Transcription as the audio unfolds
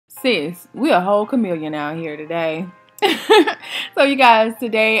Sis, we a whole chameleon out here today. So you guys,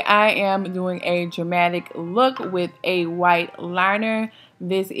 today I am doing a dramatic look with a white liner.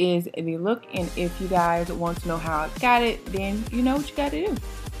 This is the look, and if you guys want to know how I got it, then you know what you got to do.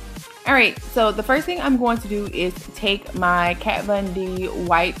 Alright, so the first thing I'm going to do is take my Kat Von D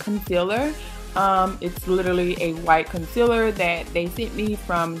white concealer. It's literally a white concealer that they sent me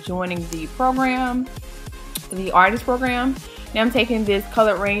from joining the program, the artist program. Now I'm taking this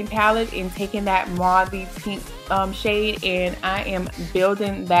color Raine palette and taking that mauvey pink shade, and I am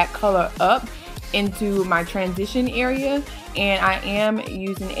building that color up into my transition area, and I am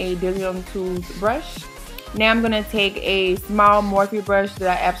using a Dillium Tools brush. Now I'm going to take a small Morphe brush that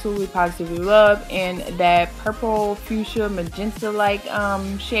I absolutely positively love, and that purple fuchsia magenta like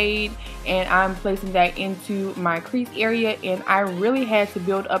shade, and I'm placing that into my crease area, and I really had to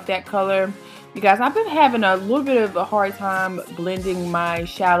build up that color. You guys, I've been having a little bit of a hard time blending my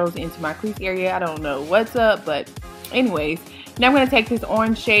shadows into my crease area. I don't know what's up, but anyways, now I'm going to take this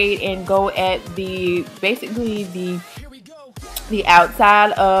orange shade and go at basically the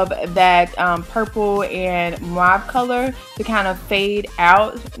outside of that purple and mauve color to kind of fade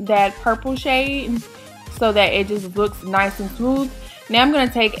out that purple shade so that it just looks nice and smooth. Now I'm going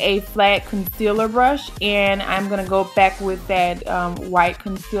to take a flat concealer brush, and I'm going to go back with that white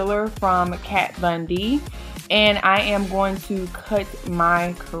concealer from Kat Von D, and I am going to cut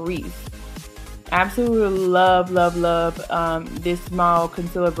my crease. Absolutely love this small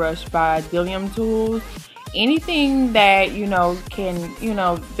concealer brush by Dillium Tools. Anything that can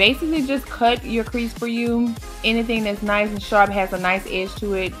basically just cut your crease for you. Anything that's nice and sharp, has a nice edge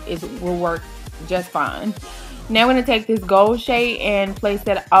to it, will work just fine. Now I'm going to take this gold shade and place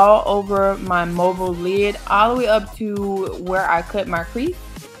that all over my mobile lid, all the way up to where I cut my crease.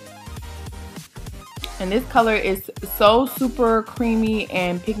 And this color is so super creamy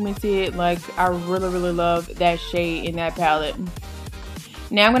and pigmented. Like, I really love that shade in that palette.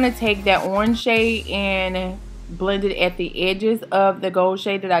 Now I'm going to take that orange shade and blend it at the edges of the gold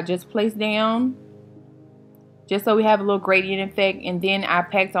shade that I just placed down, just so we have a little gradient effect. And then I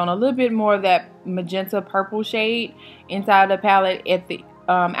packed on a little bit more of that magenta purple shade inside the palette at the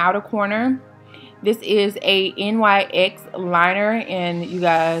outer corner. This is a NYX liner, and you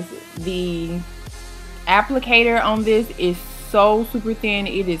guys, the applicator on this is so super thin.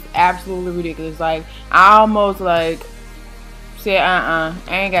 It is absolutely ridiculous. Like, I almost said I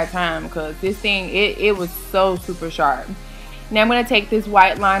ain't got time, because this thing, it was so super sharp. Now I'm going to take this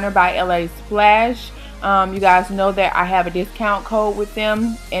white liner by LA Splash. You guys know that I have a discount code with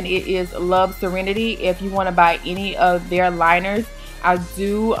them, and it is Love Serenity. If you want to buy any of their liners, I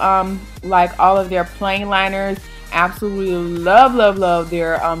do like all of their plain liners. Absolutely love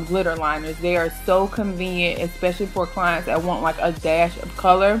their glitter liners. They are so convenient, especially for clients that want like a dash of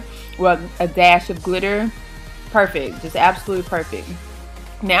color, well, a dash of glitter. Perfect, just absolutely perfect.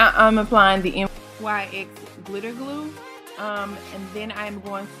 Now I'm applying the NYX glitter glue. And then I'm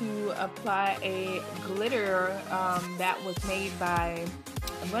going to apply a glitter that was made by,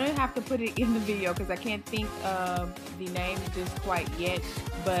 I'm going to have to put it in the video because I can't think of the name just quite yet,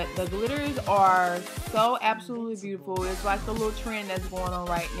 but the glitters are so absolutely beautiful. It's like the little trend that's going on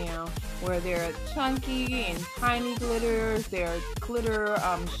right now, where they're chunky and tiny glitters. They're glitter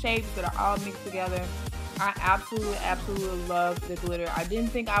shapes that are all mixed together. I absolutely love the glitter. I didn't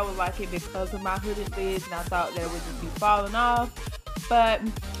think I would like it because of my hooded lids, and I thought that it would just be falling off, but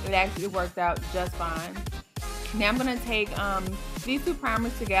it actually worked out just fine. Now I'm going to take these two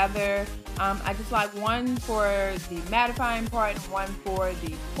primers together. I just like one for the mattifying part and one for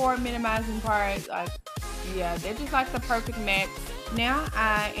the pore minimizing part. Yeah, they're just like the perfect match. Now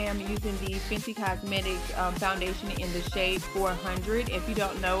I am using the Fenty Cosmetics foundation in the shade 400. If you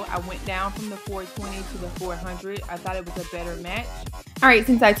don't know, I went down from the 420 to the 400. I thought it was a better match. Alright,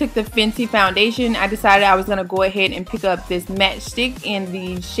 since I took the Fenty foundation, I decided I was going to go ahead and pick up this matte stick in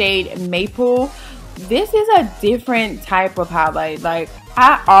the shade Maple. This is a different type of highlight. Like,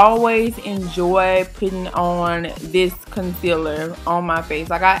 I always enjoy putting on this concealer on my face.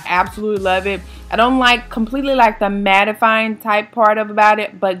 Like, I absolutely love it. I don't completely like the mattifying type part about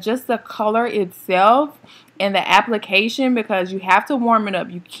it, but just the color itself and the application, because you have to warm it up.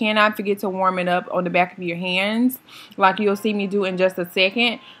 You cannot forget to warm it up on the back of your hands, like you'll see me do in just a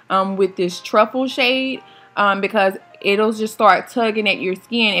second with this Truffle shade, because it'll just start tugging at your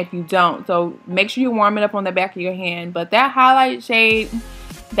skin if you don't. So make sure you warm it up on the back of your hand. But that highlight shade,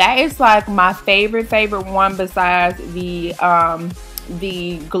 that is like my favorite one, besides the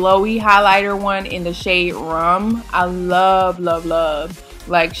glowy highlighter one in the shade Rum. I love.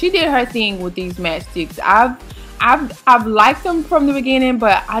 Like, she did her thing with these matte sticks. I've liked them from the beginning,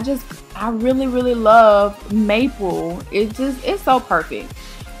 but I really love maple. It's so perfect.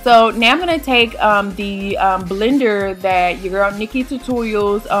 So now I'm gonna take the blender that your girl Nikki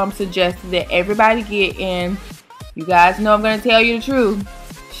Tutorials suggested that everybody get in. You guys know I'm gonna tell you the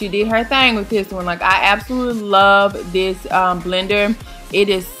truth. She did her thing with this one. Like, I absolutely love this blender. It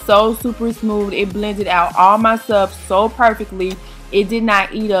is so super smooth. It blended out all my stuff so perfectly. It did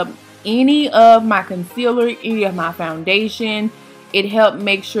not eat up any of my concealer, any of my foundation. It helped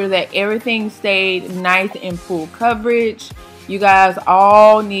make sure that everything stayed nice and full coverage. You guys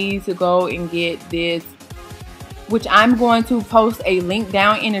all need to go and get this, which I'm going to post a link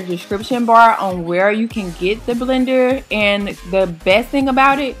down in the description bar on where you can get the blender. And the best thing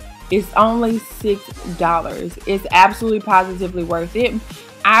about it is only $6. It's absolutely positively worth it.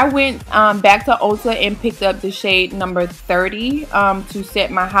 I went back to Ulta and picked up the shade number 30 to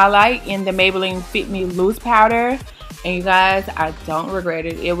set my highlight in the Maybelline Fit Me Loose Powder. And you guys, I don't regret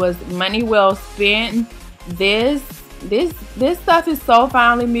it. It was money well spent. This stuff is so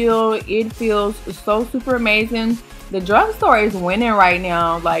finely milled. It feels so super amazing. The drugstore is winning right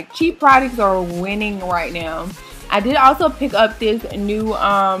now. Like, cheap products are winning right now. I did also pick up this new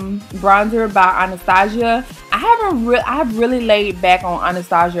bronzer by Anastasia. I've really laid back on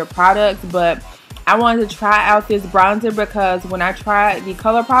Anastasia products, but I wanted to try out this bronzer because when I tried the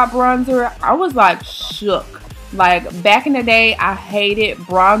ColourPop bronzer, I was like shook. Like, back in the day, I hated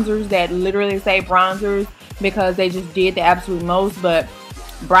bronzers that literally say bronzers because they just did the absolute most, but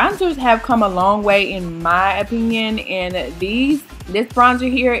bronzers have come a long way in my opinion, and this bronzer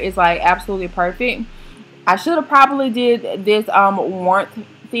here is like absolutely perfect. I should have probably did this warmth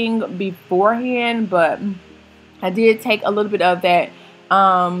thing beforehand, but I did take a little bit of that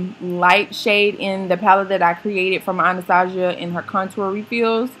light shade in the palette that I created from Anastasia in her contour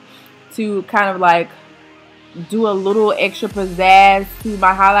refills to kind of like do a little extra pizzazz to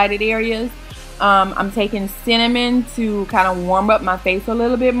my highlighted areas. I'm taking cinnamon to kind of warm up my face a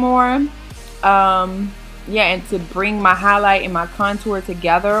little bit more. Yeah, and to bring my highlight and my contour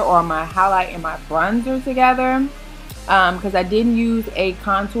together, or my highlight and my bronzer together. Because I didn't use a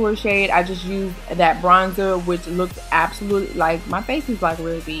contour shade. I just used that bronzer, which looks absolutely like my face is like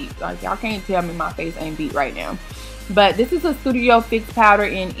really beat. Like, y'all can't tell me my face ain't beat right now. But this is a Studio Fix powder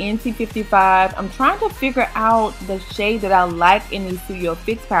in NC55. I'm trying to figure out the shade that I like in these Studio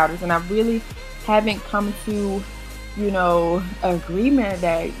Fix powders, and I really haven't come to, you know, agreement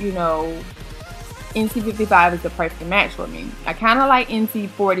that, you know, NC55 is the perfect match for me. I kind of like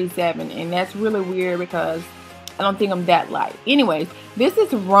NC47, and that's really weird because I don't think I'm that light. Anyways, this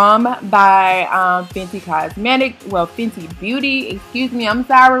is Rum by Fenty Cosmetics. Well, Fenty Beauty. Excuse me, I'm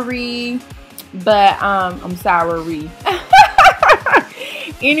sorry. But I'm sorry.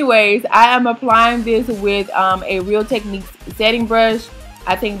 Anyways, I am applying this with a Real Techniques setting brush.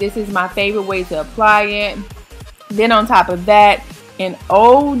 I think this is my favorite way to apply it. Then on top of that, an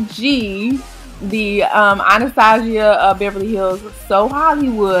OG, the Anastasia Beverly Hills So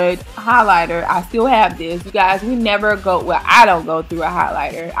Hollywood highlighter. I still have this. You guys, we never go, well, I don't go through a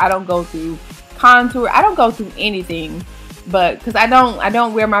highlighter. I don't go through contour. I don't go through anything. But because I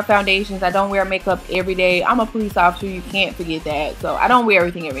don't wear my foundations, I don't wear makeup every day. I'm a police officer, you can't forget that. So I don't wear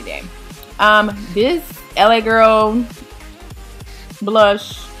everything every day. This LA Girl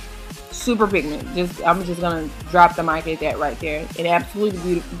blush, super pigment. I'm just gonna drop the mic at that right there. It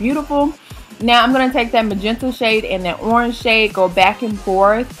absolutely beautiful. Now I'm gonna take that magenta shade and that orange shade, go back and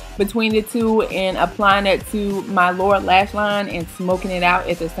forth between the two, and applying it to my lower lash line and smoking it out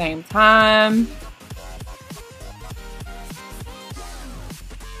at the same time.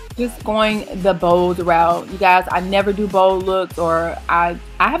 Just going the bold route. You guys, I never do bold looks, or I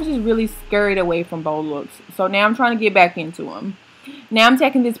have just really scurried away from bold looks. So now I'm trying to get back into them. Now I'm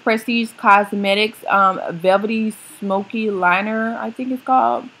taking this Prestige Cosmetics Velvety Smoky Liner, I think it's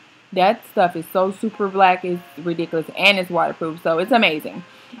called. That stuff is so super black, it's ridiculous, and it's waterproof, so it's amazing.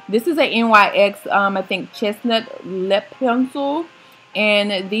 This is a NYX, I think, Chestnut Lip Pencil.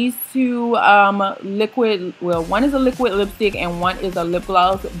 And these two liquid, well, one is a liquid lipstick and one is a lip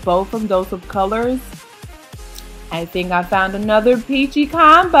gloss, both from Dose of Colors. I think I found another peachy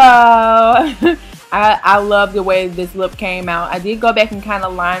combo. I love the way this lip came out. I did go back and kind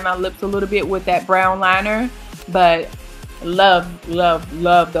of line my lips a little bit with that brown liner, but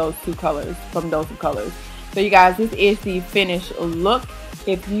love those two colors from Dose of Colors. So you guys, this is the finished look.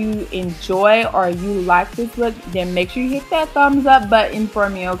 If you enjoy or you like this look, then make sure you hit that thumbs up button for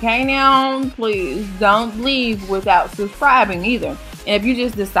me, okay? Now, please don't leave without subscribing either. And if you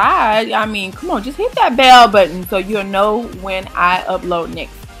just decide, I mean, come on, just hit that bell button so you'll know when I upload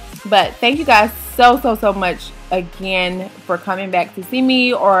next. But thank you guys so much again for coming back to see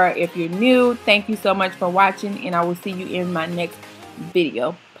me, or if you're new, thank you so much for watching, and I will see you in my next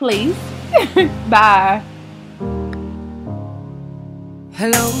video. Please. Bye.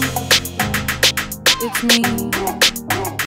 Hello, it's me.